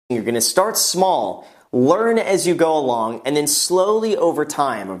You're going to start small, learn as you go along, and then slowly over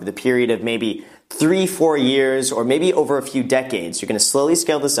time, over the period of maybe 3-4 years, or maybe over a few decades, you're going to slowly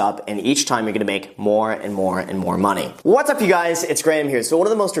scale this up, and each time you're going to make more and more and more money. What's up, you guys? It's Graham here. So one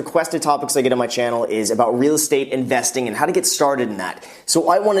of the most requested topics I get on my channel is about real estate investing and how to get started in that. So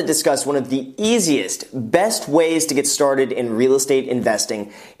I want to discuss one of the easiest, best ways to get started in real estate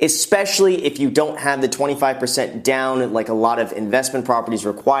investing, especially if you don't have the 25% down like a lot of investment properties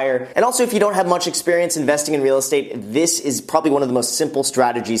require. And also if you don't have much experience investing in real estate, this is probably one of the most simple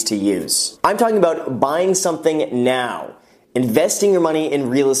strategies to use. I'm talking about buying something now, investing your money in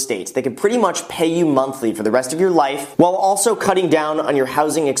real estate that can pretty much pay you monthly for the rest of your life, while also cutting down on your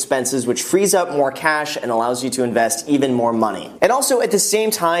housing expenses, which frees up more cash and allows you to invest even more money. And also at the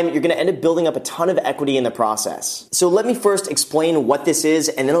same time, you're going to end up building up a ton of equity in the process. So let me first explain what this is,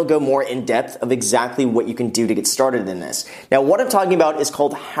 and then I'll go more in depth of exactly what you can do to get started in this. Now, what I'm talking about is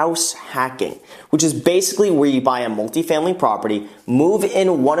called house hacking, which is basically where you buy a multifamily property, move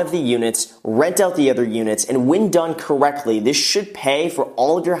in one of the units, rent out the other units, and when done correctly, this should pay for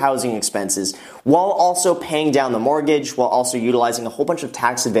all of your housing expenses while also paying down the mortgage, while also utilizing a whole bunch of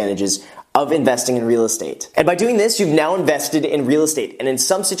tax advantages of investing in real estate. And by doing this, you've now invested in real estate. And in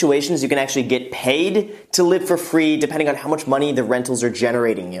some situations, you can actually get paid to live for free depending on how much money the rentals are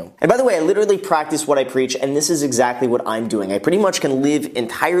generating you. And by the way, I literally practice what I preach, and this is exactly what I'm doing. I pretty much can live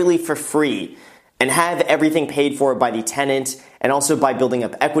entirely for free and have everything paid for by the tenant, and also by building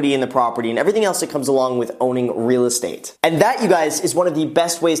up equity in the property and everything else that comes along with owning real estate. And that, you guys, is one of the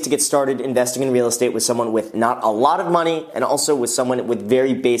best ways to get started investing in real estate with someone with not a lot of money, and also with someone with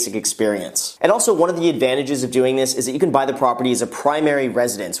very basic experience. And also, one of the advantages of doing this is that you can buy the property as a primary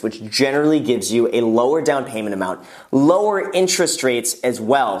residence, which generally gives you a lower down payment amount, lower interest rates as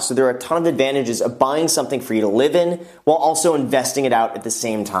well. So there are a ton of advantages of buying something for you to live in while also investing it out at the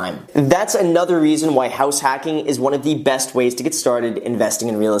same time. That's another reason why house hacking is one of the best ways to get started investing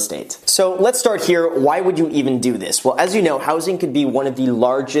in real estate. So let's start here. Why would you even do this? Well, as you know, housing could be one of the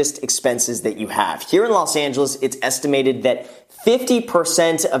largest expenses that you have. Here in Los Angeles, it's estimated that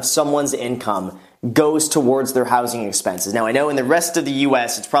 50% of someone's income goes towards their housing expenses. Now, I know in the rest of the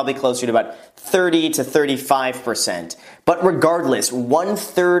US, it's probably closer to about 30 to 35%. But regardless,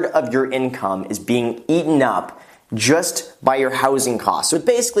 1/3 of your income is being eaten up just by your housing costs. So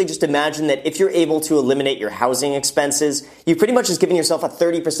basically, just imagine that if you're able to eliminate your housing expenses, you pretty much just given yourself a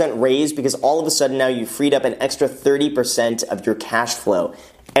 30% raise, because all of a sudden now you've freed up an extra 30% of your cash flow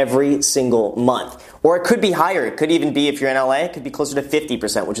every single month. Or it could be higher. It could even be, if you're in LA, it could be closer to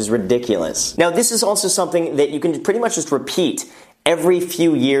 50%, which is ridiculous. Now, this is also something that you can pretty much just repeat every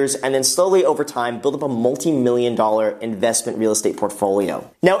few years, and then slowly over time build up a multi-million-dollar investment real estate portfolio.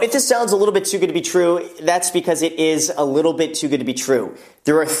 Now, if this sounds a little bit too good to be true, that's because it is a little bit too good to be true.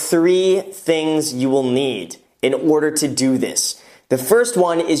 There are 3 things you will need in order to do this. The first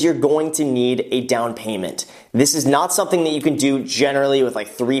one is you're going to need a down payment. This is not something that you can do generally with like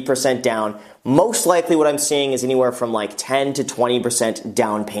 3% down. Most likely what I'm seeing is anywhere from like 10 to 20%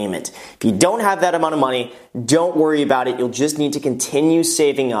 down payment. If you don't have that amount of money, don't worry about it. You'll just need to continue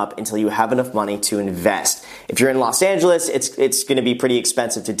saving up until you have enough money to invest. If you're in Los Angeles, it's going to be pretty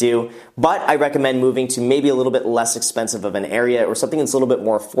expensive to do, but I recommend moving to maybe a little bit less expensive of an area, or something that's a little bit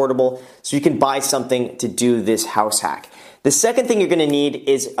more affordable, so you can buy something to do this house hack. The second thing you're going to need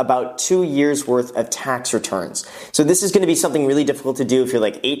is about 2 years worth of tax returns. So this is going to be something really difficult to do if you're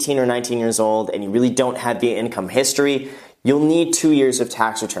like 18 or 19 years old and you really don't have the income history. You'll need 2 years of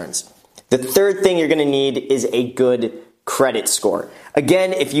tax returns. The third thing you're going to need is a good credit score.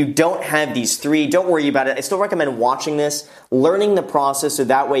 Again, if you don't have these 3, don't worry about it. I still recommend watching this, learning the process, so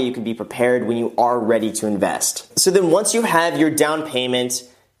that way you can be prepared when you are ready to invest. So then once you have your down payment,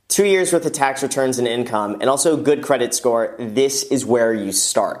 2 years worth of tax returns and income, and also a good credit score, this is where you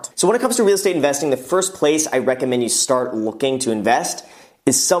start. So when it comes to real estate investing, the first place I recommend you start looking to invest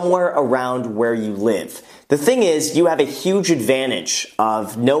is somewhere around where you live. The thing is, you have a huge advantage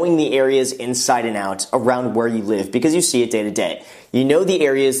of knowing the areas inside and out around where you live, because you see it day to day. You know the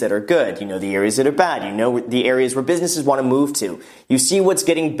areas that are good. You know the areas that are bad. You know the areas where businesses want to move to. You see what's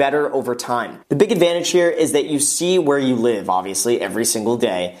getting better over time. The big advantage here is that you see where you live, obviously, every single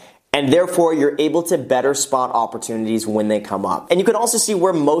day. And therefore, you're able to better spot opportunities when they come up. And you can also see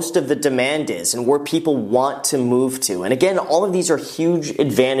where most of the demand is and where people want to move to. And again, all of these are huge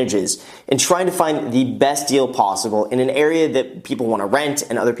advantages in trying to find the best deal possible in an area that people want to rent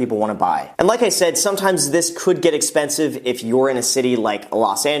and other people want to buy. And like I said, sometimes this could get expensive if you're in a city like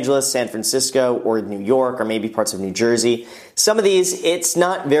Los Angeles, San Francisco, or New York, or maybe parts of New Jersey. Some of these, it's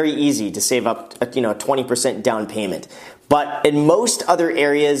not very easy to save up a 20% down payment. But in most other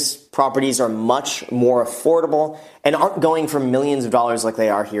areas, properties are much more affordable and aren't going for millions of dollars like they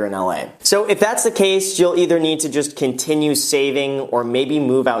are here in LA. So if that's the case, you'll either need to just continue saving or maybe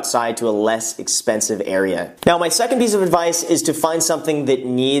move outside to a less expensive area. Now, my second piece of advice is to find something that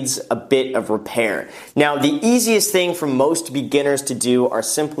needs a bit of repair. Now, the easiest thing for most beginners to do are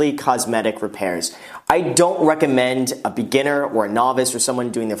simply cosmetic repairs. I don't recommend a beginner or a novice or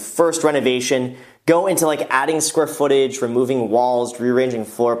someone doing their first renovation go into like adding square footage, removing walls, rearranging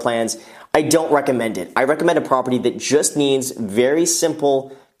floor plans. I don't recommend it. I recommend a property that just needs very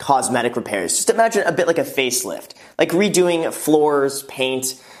simple cosmetic repairs. Just imagine a bit like a facelift, like redoing floors,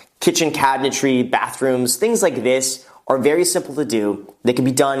 paint, kitchen cabinetry, bathrooms, things like this are very simple to do. They can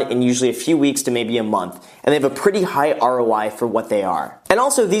be done in usually a few weeks to maybe a month, and they have a pretty high ROI for what they are. And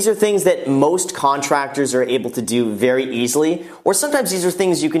also, these are things that most contractors are able to do very easily, or sometimes these are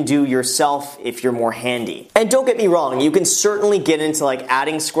things you can do yourself if you're more handy. And don't get me wrong, you can certainly get into like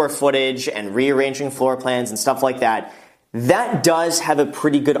adding square footage and rearranging floor plans and stuff like that. That does have a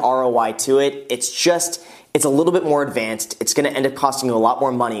pretty good ROI to it. It's a little bit more advanced. It's going to end up costing you a lot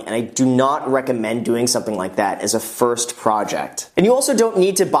more money, and I do not recommend doing something like that as a first project. And you also don't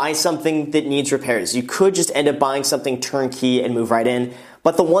need to buy something that needs repairs. You could just end up buying something turnkey and move right in.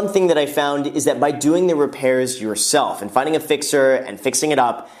 But the one thing that I found is that by doing the repairs yourself and finding a fixer and fixing it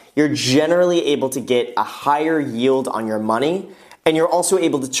up, you're generally able to get a higher yield on your money, and you're also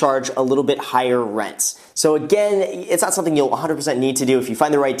able to charge a little bit higher rents. So again, it's not something you'll 100% need to do. If you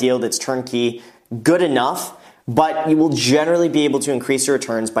find the right deal that's turnkey, good enough, but you will generally be able to increase your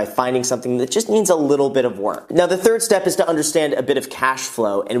returns by finding something that just needs a little bit of work. Now, the third step is to understand a bit of cash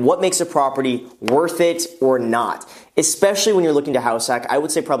flow and what makes a property worth it or not. Especially when you're looking to house hack, I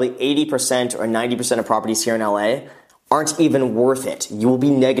would say probably 80% or 90% of properties here in LA aren't even worth it. You will be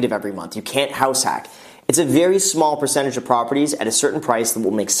negative every month. You can't house hack. It's a very small percentage of properties at a certain price that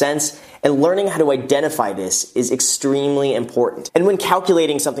will make sense, and learning how to identify this is extremely important. And when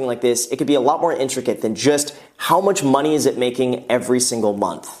calculating something like this, it could be a lot more intricate than just how much money is it making every single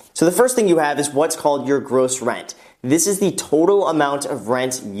month. So the first thing you have is what's called your gross rent. This is the total amount of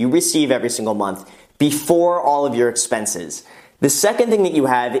rent you receive every single month before all of your expenses. The second thing that you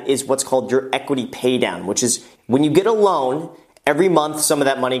have is what's called your equity paydown, which is when you get a loan, every month, some of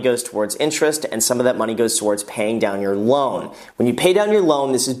that money goes towards interest and some of that money goes towards paying down your loan. When you pay down your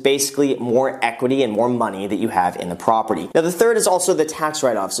loan, this is basically more equity and more money that you have in the property. Now, the third is also the tax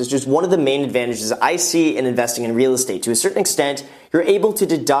write-offs. It's just one of the main advantages I see in investing in real estate. To a certain extent, you're able to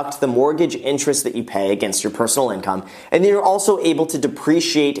deduct the mortgage interest that you pay against your personal income, and then you're also able to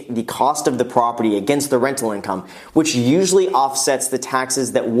depreciate the cost of the property against the rental income, which usually offsets the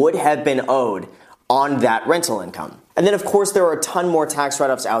taxes that would have been owed on that rental income. And then, of course, there are a ton more tax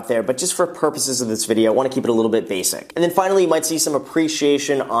write-offs out there, but just for purposes of this video, I want to keep it a little bit basic. And then finally, you might see some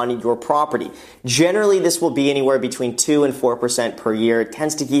appreciation on your property. Generally, this will be anywhere between 2 and 4% per year. It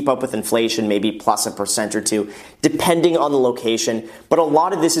tends to keep up with inflation, maybe plus 1% or 2, depending on the location. But a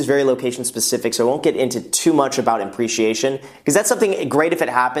lot of this is very location specific, so I won't get into too much about appreciation, because that's something great if it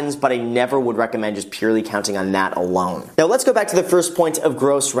happens, but I never would recommend just purely counting on that alone. Now, let's go back to the first point of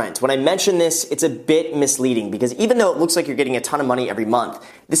gross rent. When I mention this, it's a bit misleading, because even though it looks like you're getting a ton of money every month,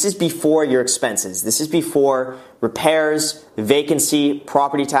 this is before your expenses. This is before repairs, vacancy,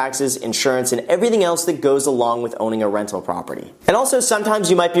 property taxes, insurance, and everything else that goes along with owning a rental property. And also, sometimes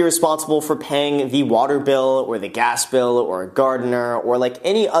you might be responsible for paying the water bill or the gas bill or a gardener or like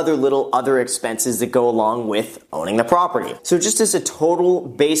any other expenses that go along with owning the property. So just as a total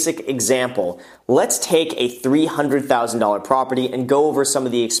basic example, let's take a $300,000 property and go over some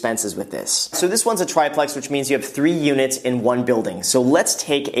of the expenses with this. So this one's a triplex, which means you have 3 units in one building. So let's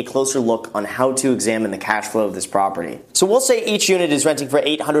take a closer look on how to examine the cash flow of this property. So we'll say each unit is renting for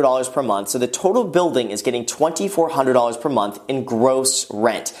 $800 per month. So the total building is getting $2,400 per month in gross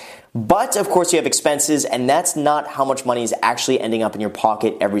rent. But of course you have expenses, and that's not how much money is actually ending up in your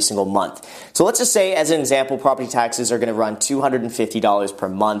pocket every single month. So let's just say, as an example, property taxes are going to run $250 per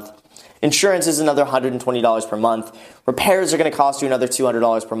month. Insurance is another $120 per month. Repairs are going to cost you another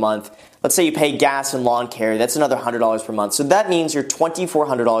 $200 per month. Let's say you pay gas and lawn care. That's another $100 per month. So that means your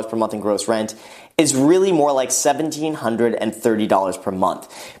 $2,400 per month in gross rent is really more like $1,730 per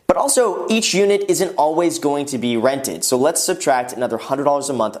month. But also, each unit isn't always going to be rented. So let's subtract another $100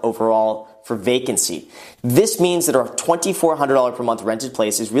 a month overall for vacancy. This means that our $2,400 per month rented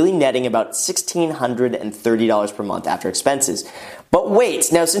place is really netting about $1,630 per month after expenses. But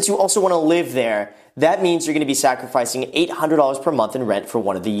wait, now since you also want to live there, that means you're going to be sacrificing $800 per month in rent for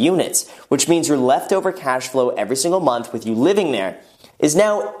one of the units, which means your leftover cash flow every single month with you living there is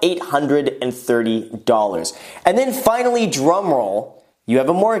now $830. And then finally, drum roll, you have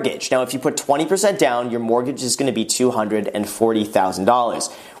a mortgage. Now, if you put 20% down, your mortgage is going to be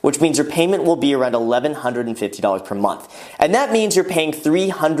 $240,000, which means your payment will be around $1,150 per month. And that means you're paying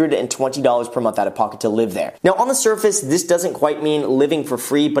 $320 per month out of pocket to live there. Now, on the surface, this doesn't quite mean living for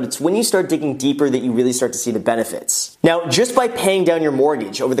free, but it's when you start digging deeper that you really start to see the benefits. Now, just by paying down your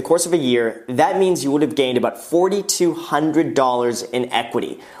mortgage over the course of a year, that means you would have gained about $4,200 in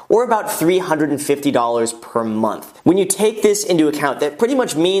equity, or about $350 per month. When you take this into account, that pretty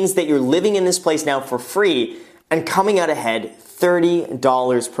much means that you're living in this place now for free and coming out ahead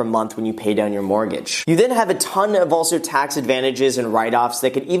 $30 per month when you pay down your mortgage. You then have a ton of also tax advantages and write-offs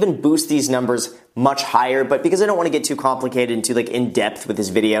that could even boost these numbers much higher, but because I don't want to get too complicated and too in depth with this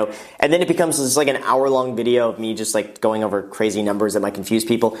video, and then it becomes just an hour-long video of me just going over crazy numbers that might confuse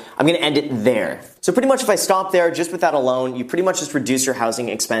people, I'm going to end it there. So pretty much if I stop there, just with that alone, you pretty much just reduce your housing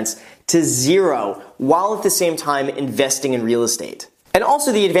expense to zero while at the same time investing in real estate. And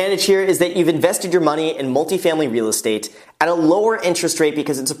also the advantage here is that you've invested your money in multifamily real estate at a lower interest rate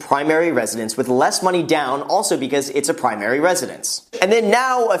because it's a primary residence, with less money down also because it's a primary residence. And then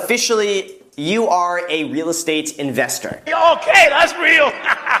now officially you are a real estate investor. Okay, that's real.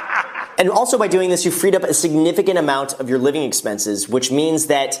 And also by doing this, you freed up a significant amount of your living expenses, which means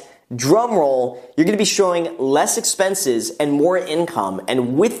that, drum roll, you're going to be showing less expenses and more income.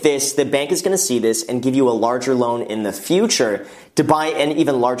 And with this, the bank is going to see this and give you a larger loan in the future to buy an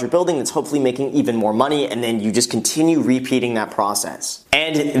even larger building that's hopefully making even more money. And then you just continue repeating that process.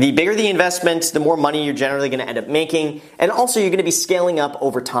 And the bigger the investment, the more money you're generally going to end up making. And also you're going to be scaling up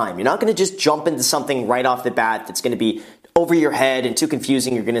over time. You're not going to just jump into something right off the bat that's going to be over your head and too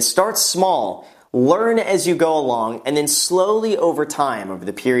confusing. You're going to start small, learn as you go along, and then slowly over time, over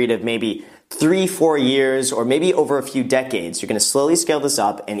the period of maybe 3-4 years, or maybe over a few decades, you're going to slowly scale this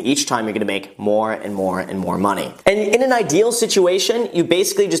up, and each time you're going to make more and more and more money. And in an ideal situation, you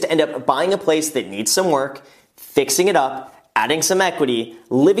basically just end up buying a place that needs some work, fixing it up, adding some equity,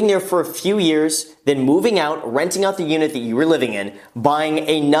 living there for a few years, then moving out, renting out the unit that you were living in, buying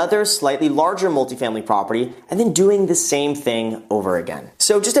another slightly larger multifamily property, and then doing the same thing over again.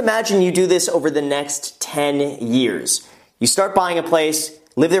 So just imagine you do this over the next 10 years. You start buying a place,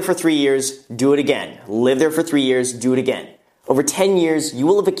 live there for 3 years, do it again. Live there for 3 years, do it again. Over 10 years, you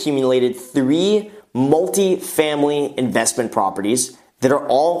will have accumulated 3 multifamily investment properties that are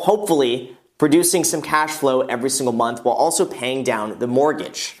all hopefully producing some cash flow every single month while also paying down the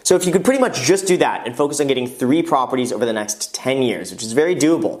mortgage. So if you could pretty much just do that and focus on getting 3 properties over the next 10 years, which is very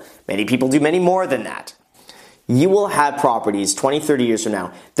doable. Many people do many more than that. You will have properties 20, 30 years from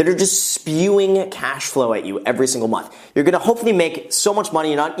now that are just spewing cash flow at you every single month. You're going to hopefully make so much money,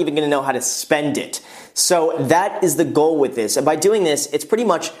 you're not even going to know how to spend it. So that is the goal with this. And by doing this, it's pretty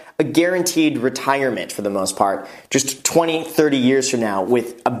much a guaranteed retirement for the most part, just 20, 30 years from now,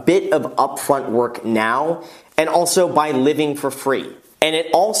 with a bit of upfront work now, and also by living for free. And it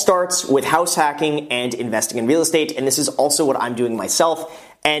all starts with house hacking and investing in real estate. And this is also what I'm doing myself.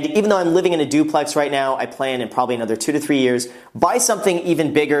 And even though I'm living in a duplex right now, I plan in probably another 2 to 3 years, buy something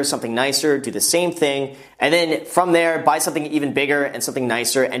even bigger, something nicer, do the same thing. And then from there, buy something even bigger and something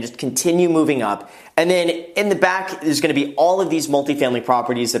nicer and just continue moving up. And then in the back, there's going to be all of these multifamily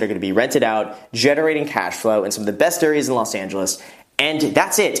properties that are going to be rented out, generating cash flow in some of the best areas in Los Angeles. And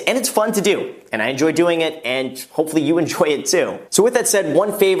that's it. And it's fun to do. And I enjoy doing it, and hopefully you enjoy it too. So with that said,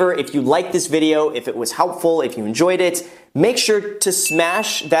 one favor, if you liked this video, if it was helpful, if you enjoyed it, make sure to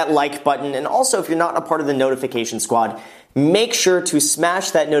smash that like button. And also, if you're not a part of the notification squad, make sure to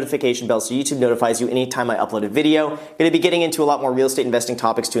smash that notification bell so YouTube notifies you anytime I upload a video. I'm going to be getting into a lot more real estate investing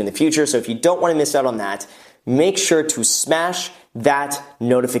topics too in the future. So if you don't want to miss out on that, make sure to smash that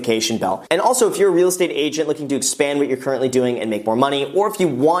notification bell. And also, if you're a real estate agent looking to expand what you're currently doing and make more money, or if you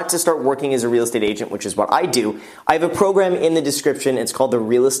want to start working as a real estate agent, which is what I do, I have a program in the description. It's called the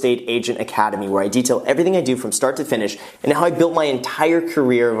Real Estate Agent Academy, where I detail everything I do from start to finish and how I built my entire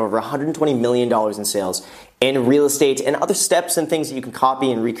career of over $120 million in sales in real estate, and other steps and things that you can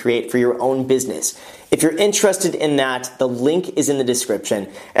copy and recreate for your own business. If you're interested in that, the link is in the description.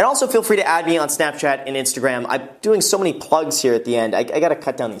 And also feel free to add me on Snapchat and Instagram. I'm doing so many plugs here at the end. I got to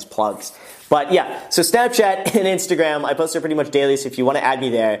cut down these plugs. But yeah, so Snapchat and Instagram, I post there pretty much daily. So if you want to add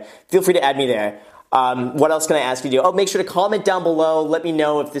me there, feel free to add me there. What else can I ask you to do? Oh, make sure to comment down below. Let me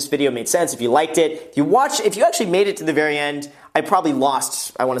know if this video made sense, if you liked it. If you actually made it to the very end, I probably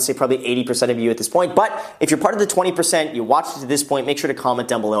lost, I want to say probably 80% of you at this point. But if you're part of the 20%, you watched it to this point, make sure to comment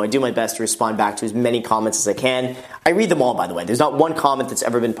down below. I do my best to respond back to as many comments as I can. I read them all, by the way. There's not one comment that's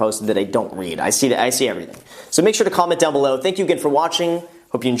ever been posted that I don't read. I see everything. So make sure to comment down below. Thank you again for watching.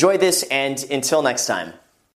 Hope you enjoyed this, and until next time.